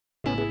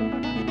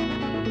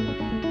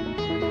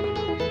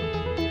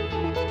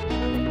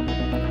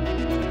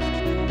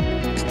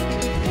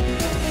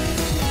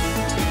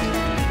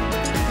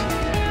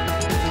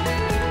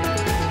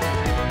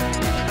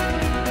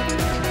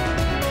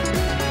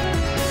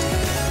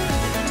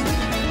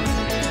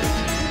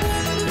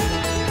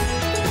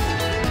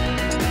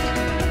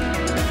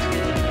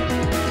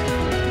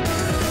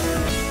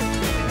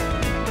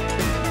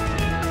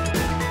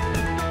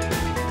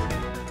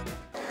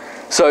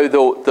So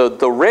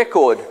the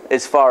record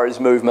as far as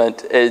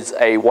movement is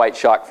a white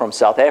shark from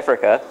South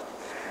Africa.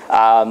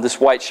 This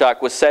white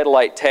shark was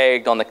satellite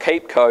tagged on the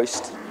Cape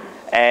Coast,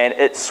 and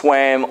it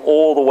swam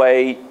all the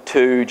way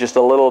to just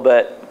a little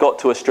bit, got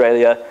to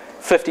Australia,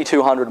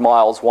 5,200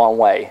 miles one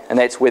way, and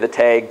that's where the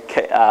tag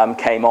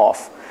came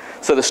off.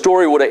 So the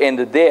story would have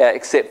ended there,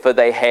 except for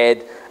they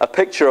had a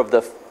picture of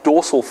the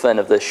dorsal fin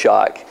of this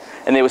shark,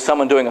 and there was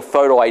someone doing a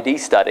photo ID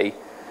study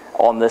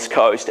on this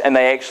coast, and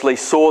they actually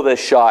saw this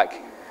shark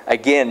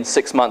again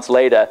 6 months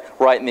later,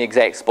 right in the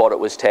exact spot it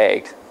was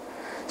tagged.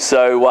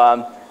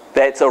 So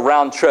that's a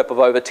round trip of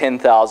over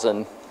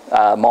 10,000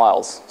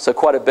 miles. So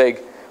quite a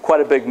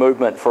big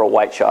movement for a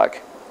white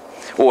shark,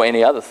 or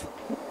any other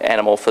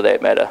animal for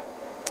that matter.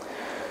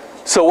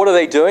 So what are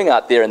they doing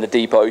out there in the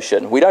deep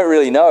ocean? We don't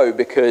really know,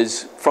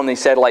 because from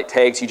these satellite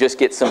tags you just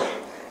get some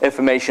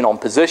information on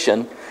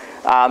position.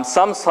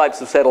 Some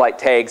types of satellite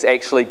tags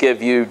actually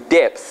give you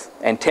depth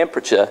and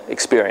temperature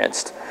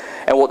experienced.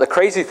 And what the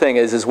crazy thing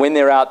is when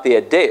they're out there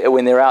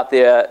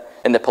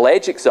in the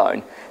pelagic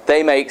zone,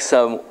 they make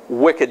some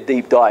wicked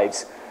deep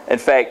dives. In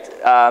fact,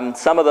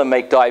 some of them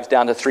make dives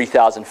down to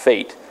 3,000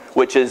 feet,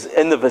 which is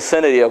in the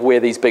vicinity of where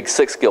these big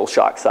six-gill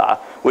sharks are,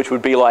 which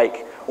would be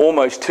like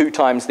almost 2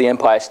 times the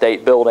Empire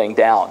State Building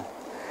down.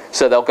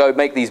 So they'll go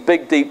make these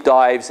big deep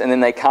dives, and then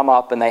they come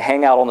up and they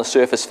hang out on the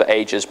surface for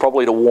ages,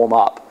 probably to warm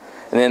up,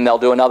 and then they'll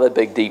do another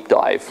big deep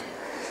dive.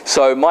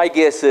 So my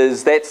guess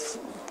is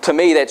to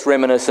me that's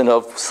reminiscent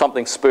of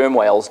something sperm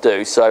whales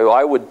do. So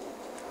I would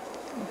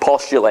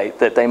postulate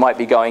that they might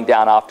be going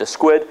down after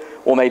squid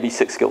or maybe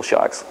six-gill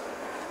sharks.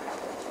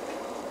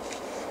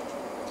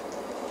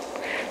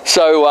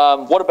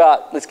 So what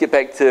about, let's get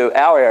back to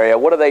our area.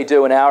 What do they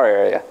do in our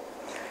area?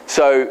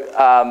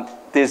 So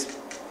there's,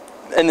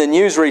 in the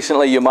news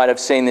recently, you might have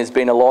seen there's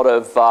been a lot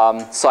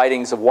of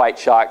sightings of white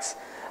sharks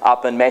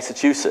up in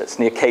Massachusetts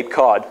near Cape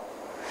Cod.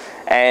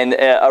 And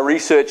a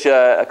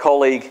researcher, a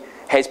colleague,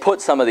 has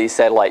put some of these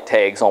satellite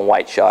tags on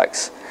white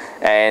sharks.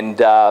 And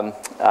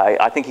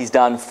I think he's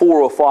done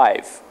 4 or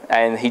 5.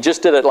 And he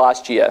just did it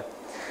last year.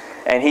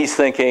 And he's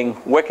thinking,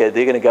 wicked,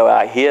 they're going to go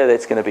out here,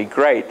 that's going to be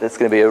great, that's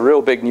going to be a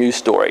real big news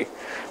story.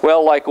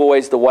 Well, like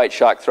always, the white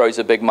shark throws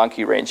a big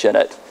monkey wrench in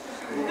it.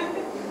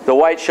 The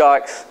white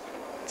sharks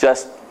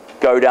just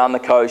go down the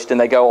coast and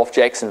they go off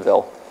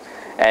Jacksonville.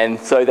 And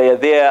so they are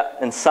there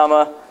in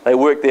summer, they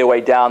work their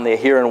way down, they're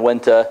here in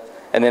winter,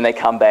 and then they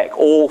come back.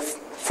 All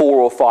 4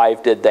 or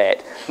 5 did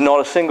that. Not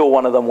a single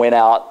one of them went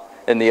out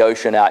in the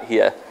ocean out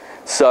here.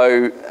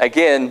 So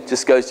again,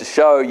 just goes to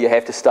show you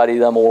have to study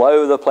them all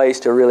over the place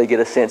to really get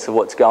a sense of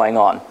what's going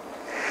on.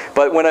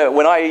 But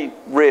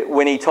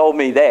when he told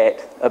me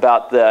that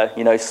about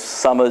the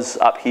summers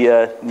up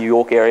here, New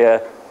York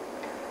area,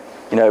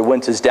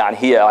 winters down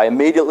here, I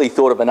immediately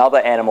thought of another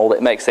animal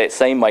that makes that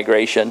same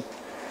migration.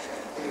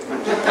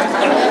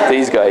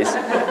 These guys,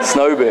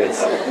 snowbirds.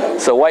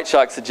 So white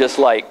sharks are just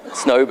like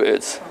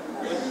snowbirds.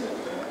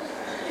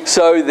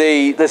 So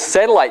the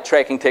satellite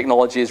tracking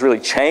technology has really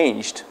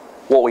changed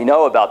what we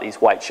know about these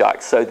white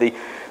sharks. So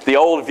the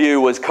old view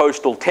was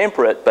coastal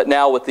temperate, but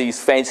now with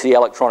these fancy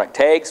electronic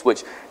tags,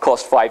 which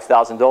cost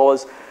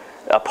 $5,000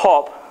 a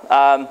pop,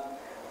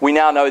 we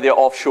now know they're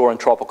offshore and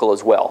tropical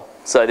as well.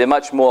 So they're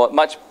much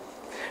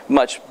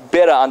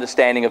better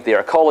understanding of their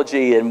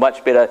ecology and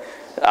much better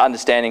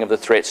understanding of the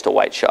threats to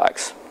white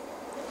sharks.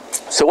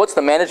 So what's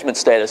the management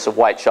status of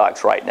white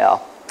sharks right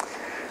now?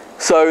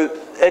 So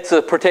it's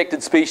a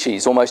protected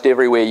species almost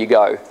everywhere you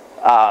go.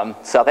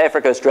 South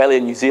Africa, Australia,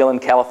 New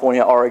Zealand,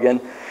 California, Oregon.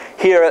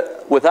 Here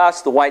with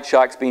us, the white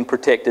shark's been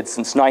protected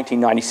since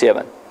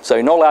 1997. So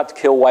you're not allowed to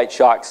kill white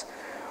sharks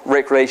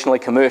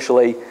recreationally,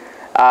 commercially.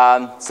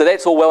 So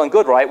that's all well and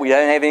good, right? We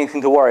don't have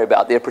anything to worry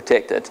about. They're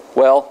protected.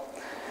 Well,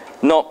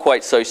 not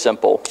quite so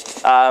simple.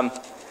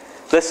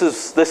 This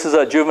is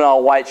a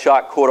juvenile white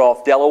shark caught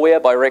off Delaware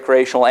by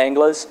recreational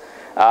anglers.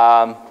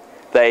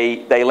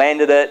 They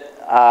landed it,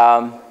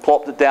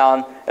 plopped it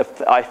down.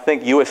 I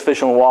think US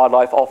Fish and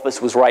Wildlife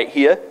Office was right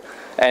here,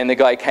 and the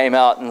guy came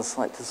out and was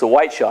like, "This is a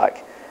white shark,"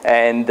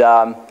 and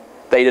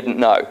they didn't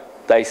know.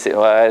 They said,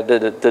 well, I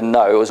didn't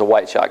know it was a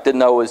white shark. Didn't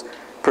know it was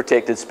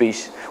protected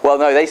species. Well,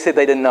 no, they said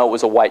they didn't know it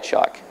was a white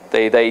shark.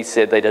 They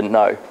said they didn't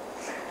know.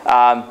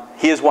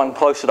 Here's one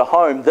closer to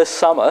home. This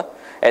summer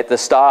at the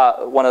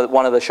start, one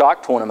of the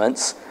shark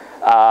tournaments,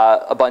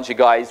 a bunch of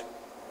guys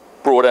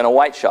brought in a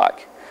white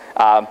shark.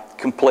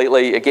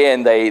 Completely,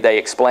 again, they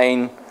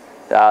explain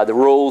the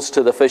rules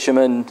to the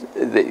fishermen,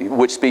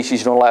 which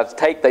species you're not allowed to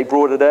take. They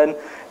brought it in.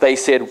 They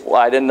said, well,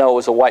 I didn't know it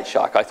was a white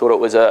shark. I thought it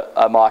was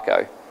a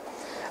mako.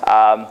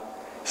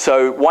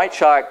 So white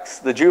sharks,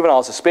 the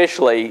juveniles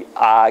especially,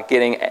 are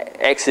getting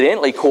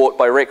accidentally caught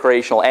by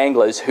recreational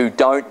anglers who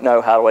don't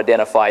know how to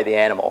identify the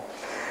animal.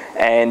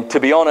 And to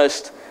be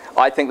honest,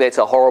 I think that's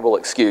a horrible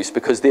excuse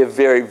because they're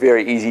very,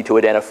 very easy to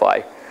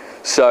identify.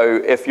 So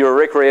if you're a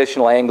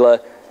recreational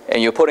angler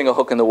and you're putting a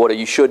hook in the water,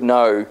 you should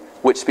know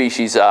which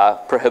species are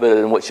prohibited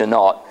and which are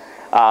not.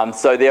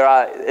 So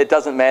it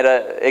doesn't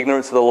matter,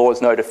 ignorance of the law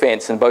is no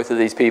defense, and both of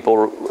these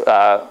people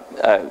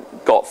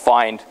got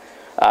fined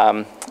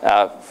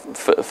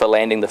for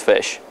landing the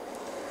fish.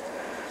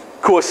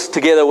 Of course,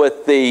 together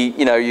with the,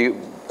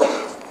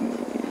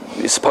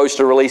 you're supposed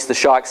to release the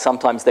sharks,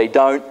 sometimes they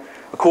don't.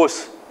 Of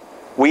course,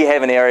 we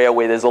have an area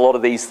where there's a lot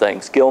of these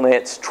things, gill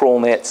nets, trawl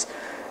nets,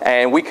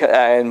 and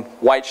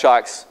white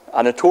sharks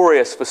are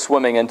notorious for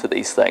swimming into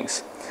these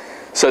things.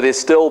 So there's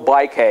still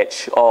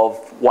bycatch of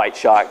white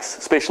sharks,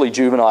 especially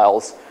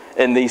juveniles,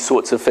 in these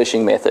sorts of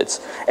fishing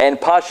methods. And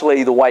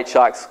partially the white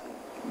sharks,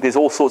 there's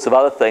all sorts of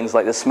other things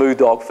like the smooth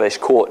dogfish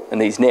caught in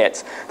these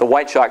nets. The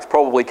white sharks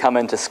probably come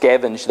in to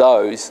scavenge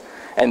those,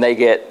 and they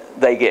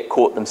get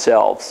caught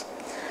themselves.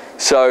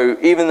 So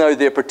even though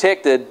they're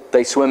protected,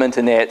 they swim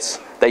into nets.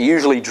 They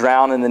usually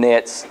drown in the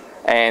nets,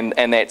 and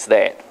that's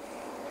that.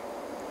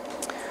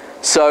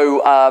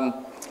 So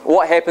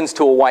what happens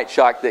to a white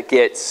shark that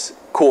gets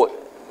caught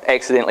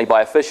accidentally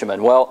by a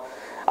fisherman? Well,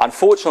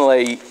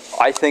 unfortunately,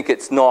 I think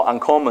it's not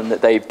uncommon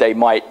that they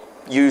might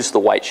use the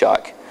white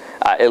shark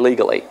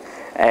illegally.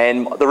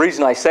 And the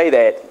reason I say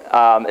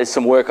that is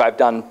some work I've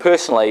done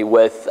personally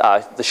with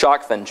the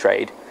shark fin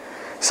trade.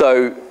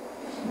 So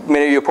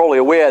many of you are probably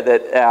aware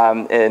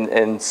that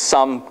in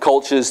some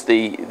cultures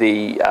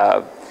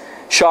the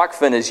shark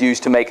fin is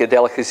used to make a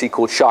delicacy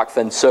called shark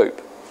fin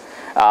soup.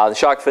 The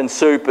shark fin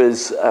soup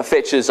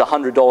fetches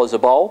 $100 a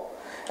bowl,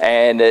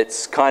 and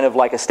it's kind of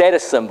like a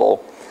status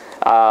symbol.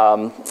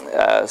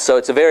 So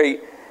it's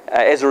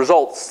as a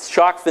result,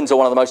 shark fins are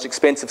one of the most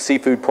expensive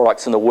seafood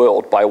products in the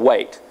world by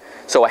weight.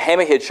 So a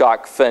hammerhead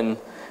shark fin,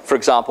 for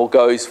example,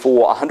 goes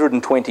for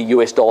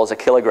 $120 a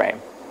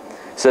kilogram.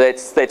 So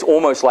that's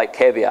almost like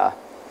caviar.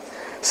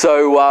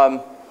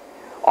 So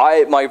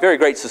my very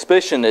great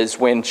suspicion is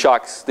when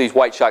these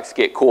white sharks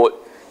get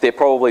caught,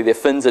 their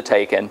fins are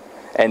taken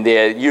and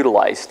they're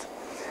utilized.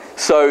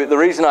 So the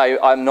reason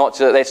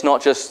that's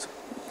not just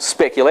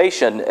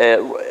speculation.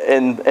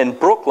 In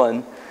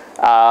Brooklyn,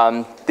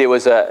 there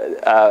was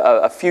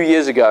a few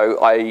years ago,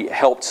 I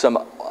helped some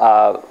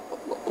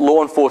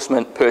law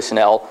enforcement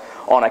personnel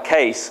on a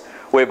case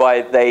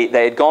whereby they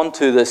had gone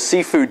to the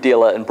seafood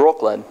dealer in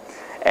Brooklyn,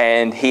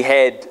 and he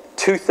had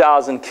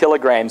 2,000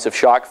 kilograms of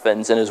shark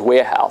fins in his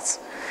warehouse.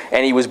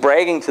 And he was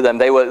bragging to them,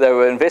 they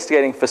were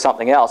investigating for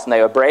something else, and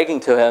they were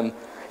bragging to him,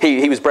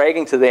 he was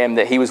bragging to them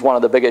that he was one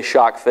of the biggest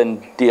shark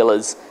fin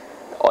dealers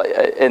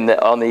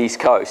on the East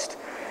Coast.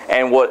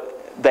 And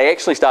what they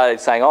actually started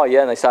saying, oh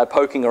yeah, and they started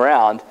poking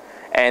around,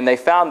 and they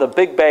found a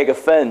big bag of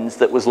fins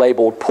that was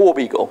labeled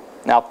porbeagle.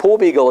 Now,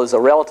 porbeagle is a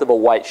relative of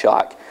white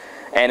shark,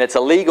 and it's a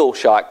legal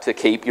shark to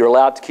keep. You're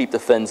allowed to keep the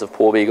fins of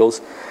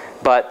porbeagles,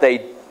 but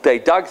they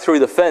dug through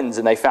the fins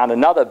and they found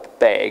another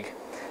bag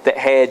that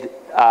had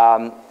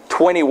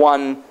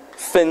 21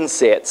 fin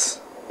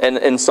sets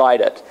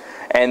inside it.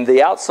 And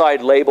the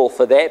outside label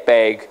for that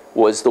bag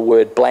was the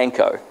word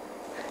blanco.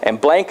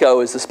 And blanco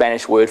is the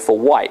Spanish word for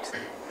white.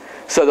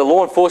 So the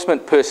law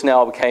enforcement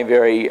personnel became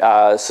very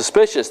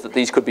suspicious that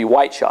these could be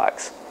white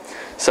sharks.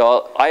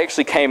 So I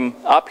actually came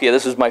up here.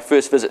 This was my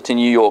first visit to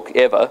New York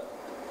ever,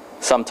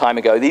 some time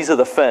ago. These are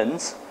the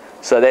fins.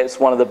 So that's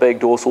one of the big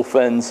dorsal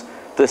fins.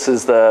 This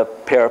is the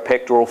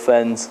parapectoral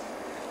fins.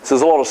 So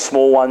there's a lot of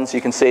small ones.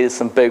 You can see there's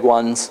some big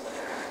ones.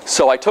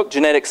 So I took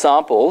genetic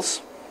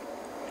samples.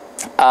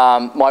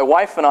 My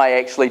wife and I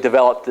actually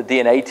developed a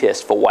DNA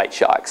test for white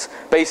sharks.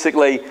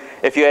 Basically,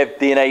 if you have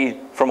DNA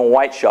from a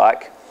white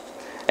shark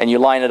and you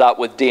line it up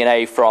with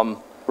DNA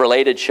from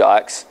related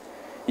sharks,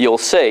 you'll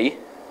see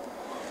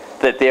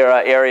that there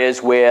are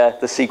areas where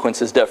the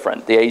sequence is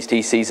different. The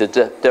ATCs are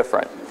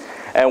different.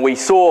 And we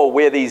saw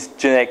where these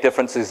genetic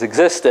differences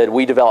existed.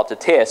 We developed a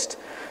test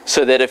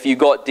so that if you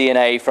got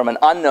DNA from an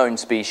unknown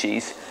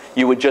species,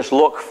 you would just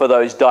look for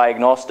those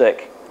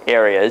diagnostic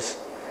areas,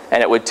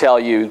 and it would tell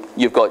you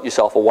you've got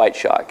yourself a white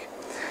shark.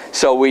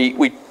 So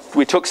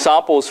we took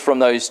samples from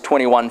those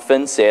 21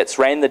 fin sets,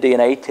 ran the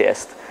DNA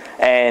test,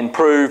 and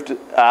proved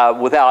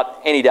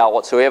without any doubt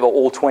whatsoever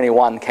all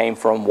 21 came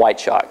from white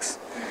sharks.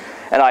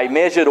 And I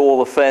measured all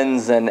the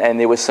fins, and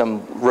there was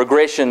some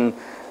regression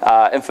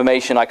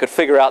information. I could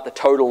figure out the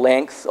total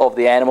length of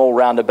the animal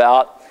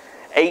roundabout.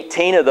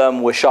 18 of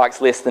them were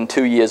sharks less than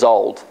 2 years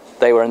old.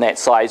 They were in that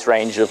size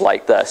range of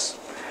like this.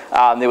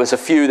 There was a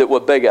few that were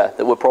bigger,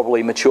 that were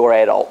probably mature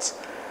adults.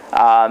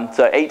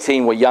 So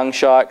 18 were young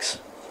sharks.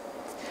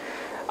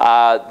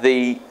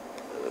 The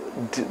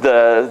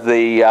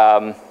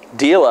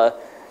dealer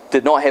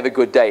did not have a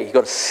good day. He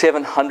got a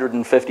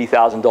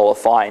 $750,000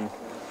 fine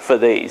for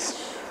these.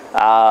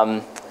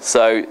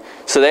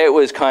 So that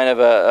was kind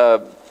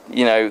of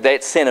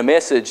that sent a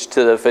message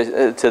to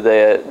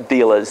the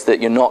dealers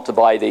that you're not to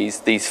buy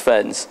these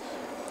fins.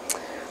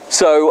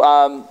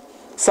 So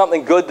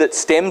something good that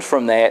stemmed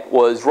from that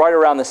was right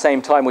around the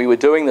same time we were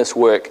doing this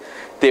work,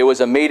 there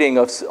was a meeting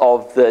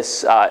of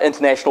this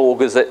international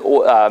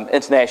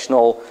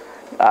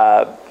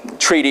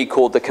treaty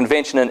called the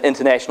Convention on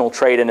International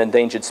Trade in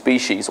Endangered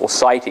Species, or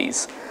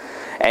CITES.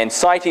 And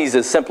CITES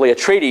is simply a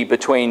treaty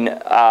between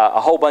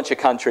a whole bunch of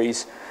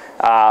countries,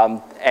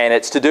 and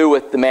it's to do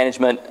with the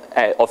management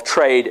of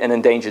trade in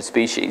endangered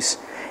species.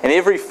 And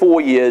every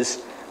 4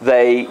 years,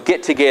 they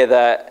get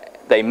together,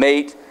 They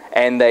meet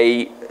and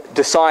they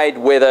decide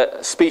whether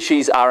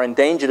species are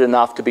endangered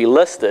enough to be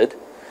listed.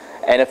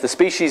 And if the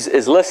species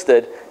is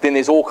listed, then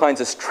there's all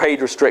kinds of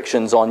trade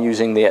restrictions on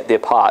using their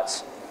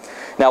parts.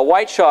 Now,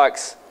 white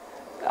sharks,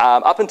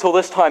 up until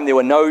this time, there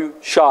were no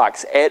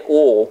sharks at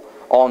all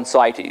on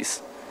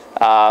CITES.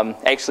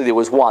 Actually, there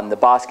was one, the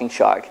basking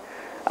shark.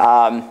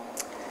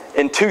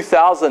 In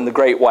 2000, the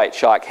great white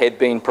shark had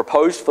been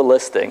proposed for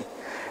listing,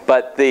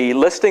 but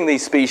listing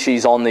these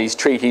species on these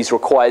treaties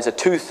requires a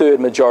 2/3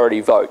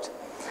 majority vote.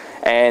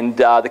 And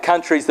the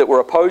countries that were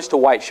opposed to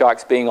white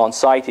sharks being on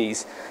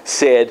CITES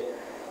said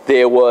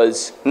there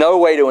was no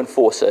way to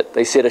enforce it.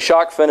 They said a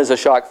shark fin is a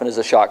shark fin is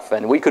a shark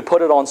fin. We could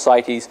put it on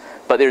CITES,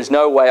 but there's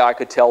no way I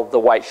could tell the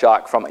white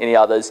shark from any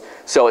others.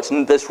 So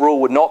this rule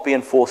would not be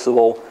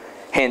enforceable,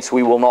 hence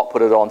we will not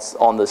put it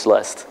on this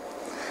list.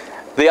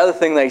 The other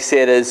thing they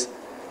said is,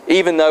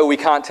 even though we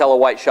can't tell a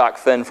white shark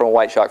fin from a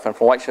white shark fin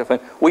from a white shark fin,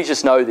 we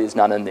just know there's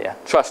none in there.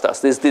 Trust us,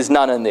 there's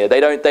none in there. We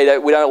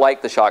don't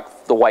like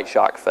the white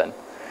shark fin.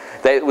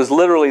 That was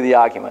literally the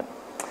argument.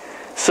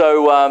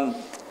 So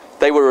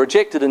they were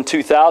rejected in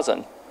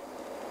 2000.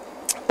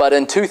 But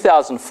in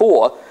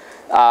 2004,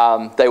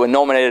 they were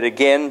nominated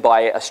again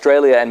by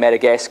Australia and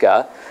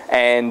Madagascar,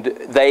 and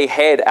they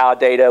had our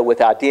data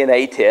with our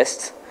DNA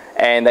tests,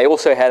 and they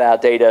also had our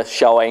data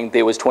showing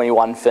there was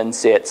 21 fin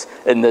sets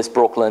in this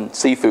Brooklyn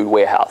seafood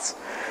warehouse.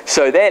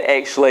 So that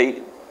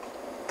actually,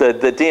 the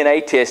DNA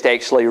test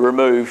actually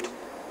removed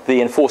the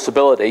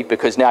enforceability,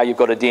 because now you've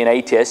got a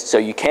DNA test, so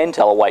you can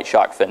tell a white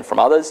shark fin from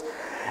others.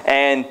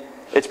 And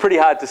it's pretty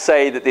hard to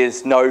say that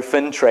there's no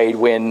fin trade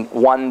when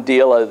one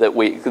dealer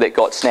that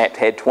got snapped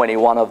had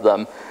 21 of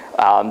them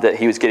that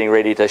he was getting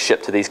ready to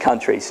ship to these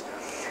countries.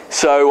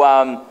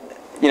 So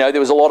you know,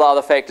 there was a lot of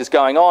other factors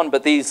going on,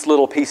 but these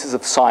little pieces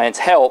of science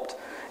helped,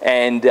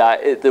 and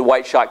the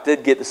white shark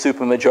did get the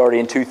supermajority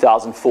in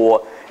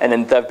 2004, and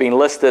then they've been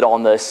listed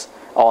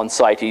on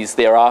CITES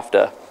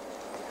thereafter.